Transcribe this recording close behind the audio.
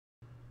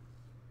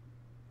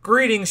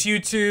Greetings,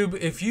 YouTube.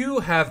 If you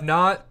have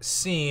not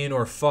seen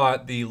or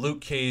fought the Luke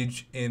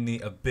Cage in the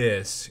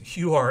Abyss,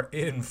 you are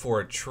in for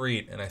a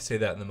treat, and I say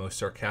that in the most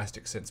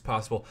sarcastic sense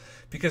possible,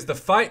 because the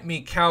Fight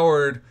Me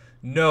Coward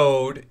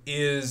node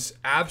is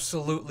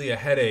absolutely a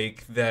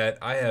headache that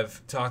I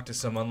have talked to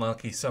some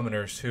unlucky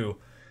summoners who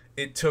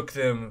it took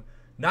them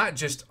not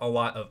just a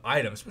lot of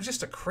items, but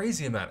just a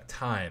crazy amount of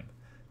time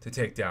to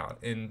take down.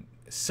 In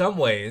some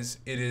ways,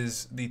 it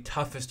is the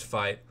toughest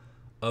fight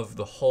of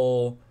the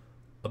whole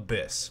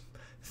Abyss.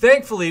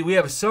 Thankfully, we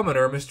have a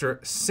summoner,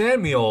 Mr.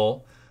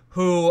 Sanmiol,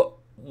 who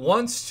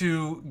wants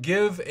to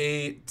give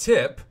a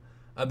tip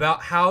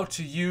about how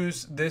to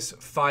use this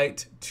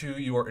fight to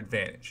your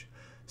advantage.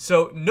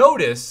 So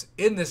notice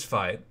in this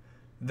fight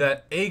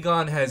that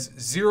Aegon has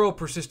 0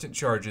 persistent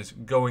charges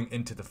going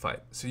into the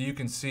fight. So you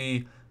can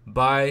see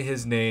by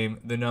his name,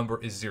 the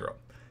number is 0.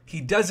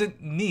 He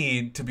doesn't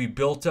need to be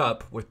built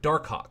up with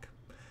Darkhawk.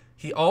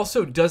 He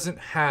also doesn't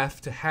have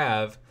to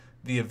have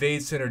the evade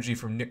synergy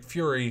from Nick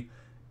Fury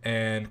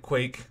and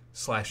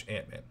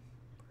Quake/Ant-Man.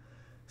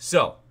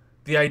 So,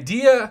 the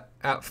idea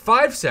at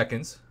 5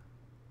 seconds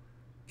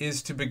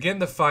is to begin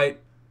the fight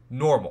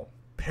normal.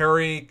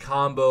 Parry,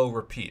 combo,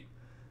 repeat.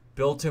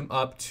 Build him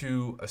up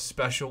to a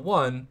special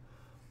 1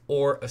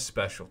 or a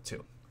special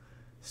 2.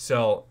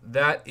 So,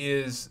 that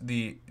is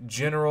the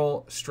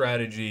general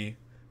strategy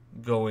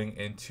going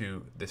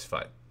into this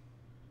fight.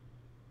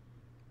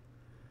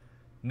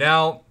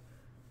 Now,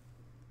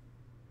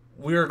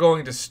 we are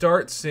going to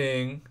start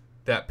seeing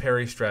that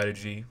parry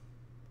strategy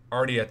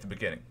already at the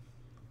beginning.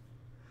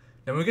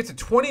 Now, when we get to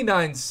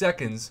 29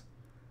 seconds,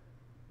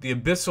 the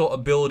Abyssal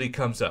ability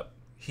comes up.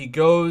 He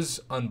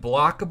goes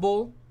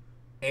unblockable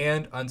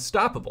and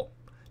unstoppable.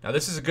 Now,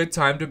 this is a good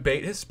time to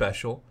bait his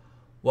special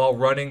while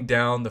running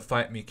down the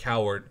Fight Me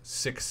Coward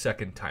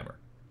 6-second timer.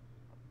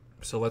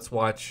 So let's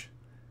watch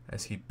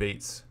as he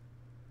baits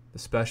the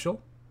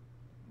special.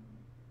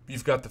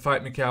 You've got the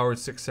Fight Me Coward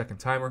 6-second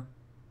timer.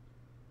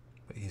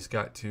 He's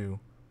got to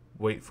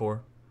wait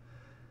for.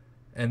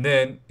 And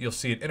then you'll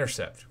see an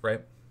intercept,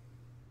 right?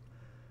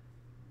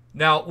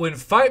 Now, when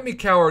Fight Me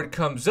Coward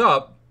comes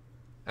up,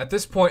 at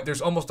this point,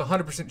 there's almost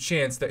 100%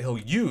 chance that he'll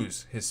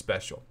use his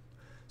special.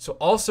 So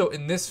also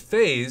in this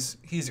phase,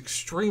 he's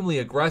extremely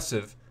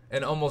aggressive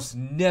and almost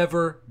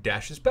never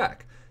dashes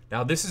back.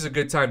 Now, this is a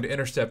good time to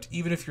intercept,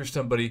 even if you're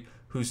somebody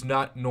who's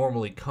not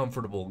normally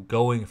comfortable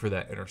going for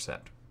that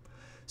intercept.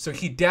 So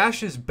he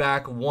dashes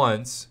back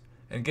once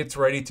and gets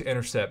ready to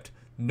intercept,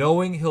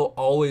 knowing he'll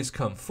always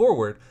come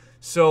forward.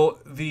 So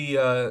the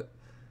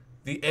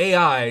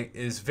AI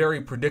is very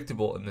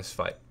predictable in this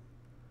fight.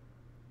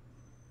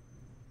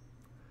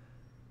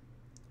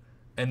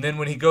 And then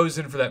when he goes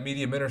in for that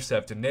medium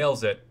intercept and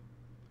nails it,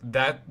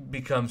 that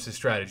becomes his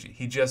strategy.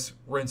 He just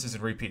rinses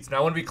and repeats. Now,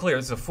 I want to be clear,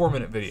 this is a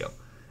 4-minute video.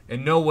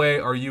 In no way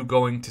are you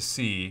going to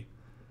see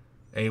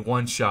a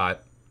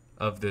one-shot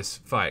of this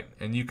fight.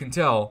 And you can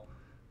tell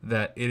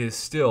that it is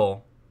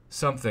still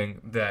something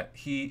that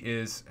he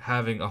is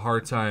having a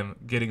hard time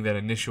getting that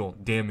initial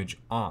damage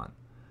on.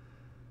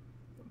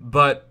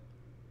 But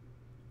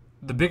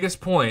the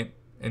biggest point,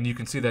 and you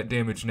can see that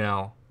damage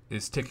now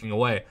is ticking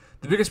away,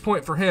 the biggest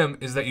point for him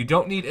is that you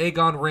don't need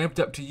Aegon ramped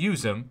up to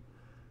use him,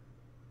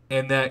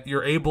 and that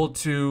you're able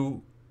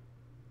to,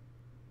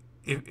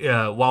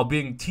 while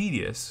being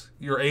tedious,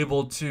 you're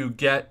able to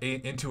get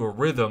into a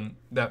rhythm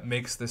that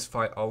makes this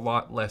fight a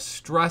lot less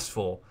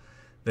stressful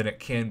than it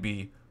can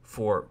be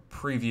for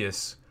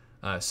previous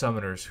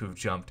summoners who've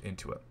jumped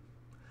into it.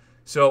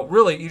 So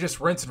really, you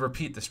just rinse and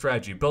repeat the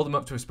strategy. Build them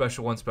up to a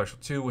special 1, special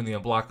 2. When the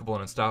unblockable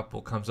and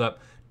unstoppable comes up,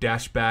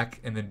 dash back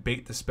and then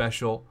bait the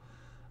special.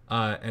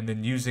 And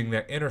then using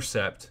that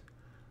intercept,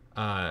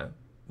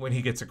 when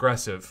he gets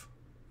aggressive,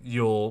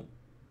 you'll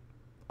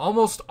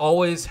almost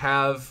always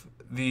have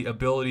the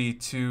ability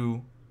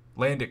to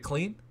land it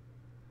clean.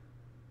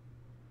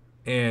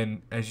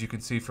 And as you can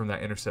see from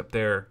that intercept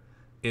there,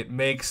 it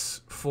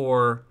makes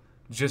for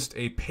just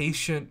a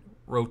patient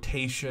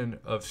rotation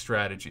of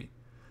strategy.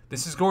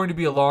 This is going to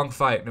be a long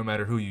fight no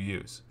matter who you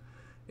use.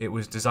 It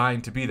was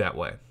designed to be that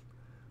way.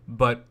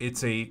 But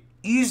it's a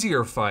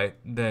easier fight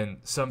than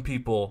some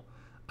people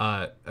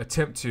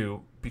attempt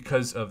to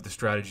because of the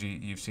strategy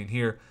you've seen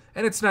here.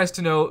 And it's nice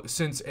to know,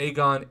 since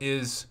Aegon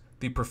is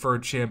the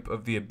preferred champ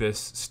of the Abyss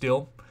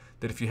still,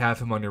 that if you have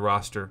him on your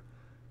roster,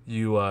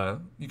 you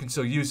can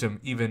still use him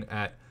even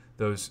at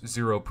those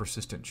 0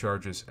 persistent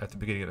charges at the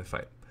beginning of the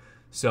fight.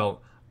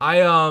 So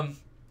I'm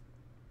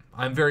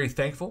very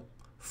thankful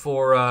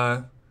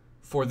for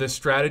this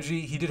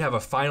strategy. He did have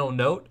a final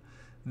note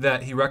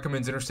that he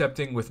recommends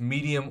intercepting with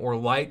medium or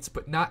lights,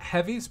 but not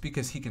heavies,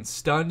 because he can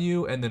stun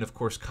you and then, of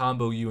course,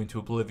 combo you into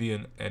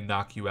oblivion and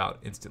knock you out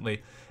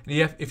instantly.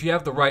 And if you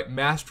have the right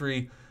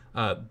mastery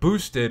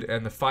boosted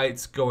and the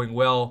fight's going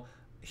well,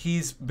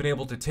 he's been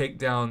able to take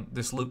down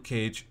this Luke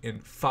Cage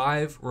in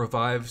 5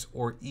 revives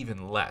or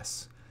even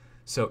less.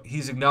 So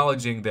he's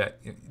acknowledging that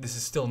this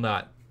is still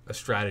not a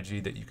strategy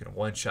that you can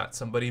one-shot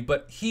somebody,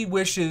 but he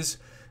wishes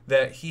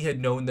that he had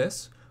known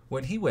this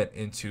when he went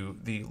into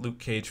the Luke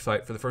Cage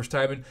fight for the first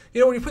time. And,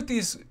 you know, when you put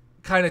these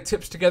kind of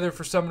tips together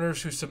for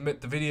summoners who submit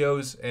the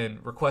videos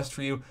and request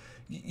for you,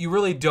 you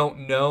really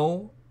don't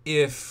know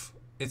if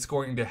it's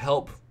going to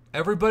help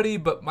everybody.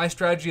 But my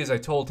strategy, as I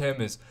told him,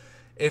 is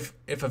if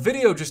a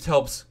video just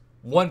helps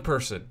one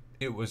person,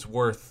 it was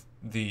worth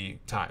the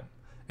time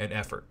and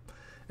effort.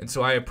 And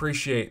so I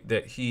appreciate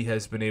that he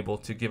has been able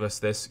to give us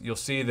this. You'll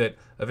see that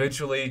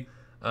eventually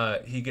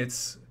he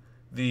gets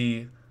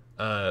the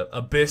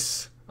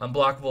Abyss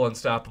unblockable,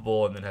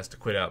 unstoppable, and then has to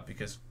quit out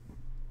because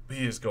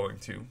he is going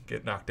to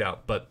get knocked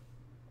out. But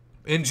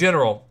in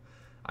general,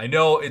 I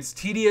know it's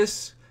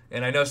tedious,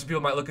 and I know some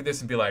people might look at this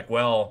and be like,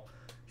 well,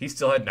 he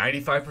still had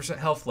 95%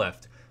 health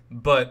left.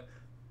 But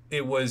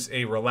it was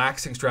a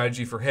relaxing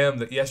strategy for him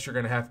that, yes, you're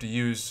going to have to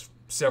use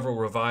several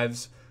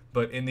revives,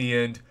 but in the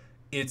end,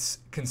 it's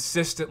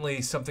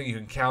consistently something you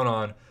can count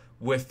on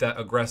with that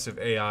aggressive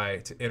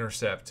AI to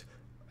intercept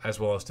as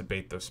well as to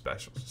bait those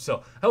specials.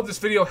 So I hope this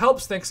video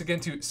helps. Thanks again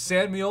to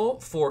Sanmiol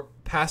for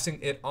passing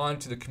it on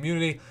to the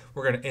community.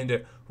 We're going to end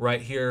it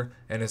right here.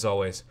 And as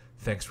always,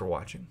 thanks for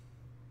watching.